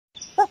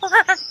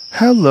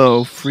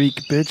Hello, freak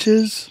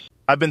bitches.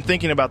 I've been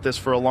thinking about this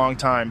for a long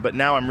time, but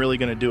now I'm really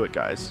gonna do it,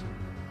 guys.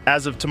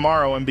 As of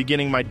tomorrow, I'm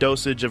beginning my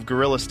dosage of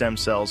gorilla stem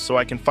cells so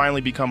I can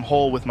finally become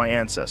whole with my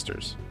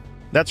ancestors.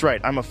 That's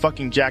right, I'm a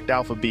fucking jacked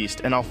alpha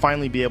beast, and I'll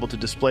finally be able to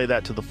display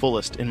that to the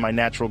fullest in my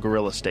natural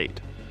gorilla state.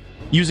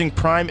 Using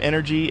prime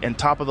energy and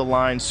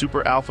top-of-the-line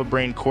super alpha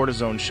brain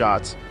cortisone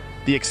shots,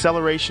 the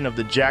acceleration of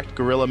the jacked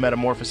gorilla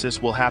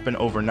metamorphosis will happen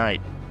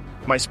overnight.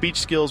 My speech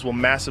skills will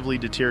massively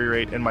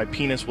deteriorate and my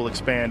penis will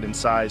expand in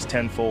size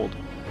tenfold.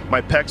 My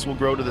pecs will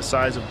grow to the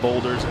size of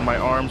boulders and my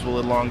arms will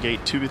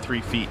elongate 2 to 3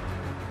 feet.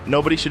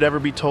 Nobody should ever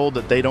be told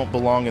that they don't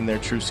belong in their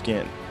true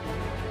skin.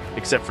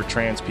 Except for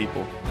trans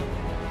people.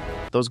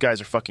 Those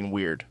guys are fucking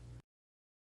weird.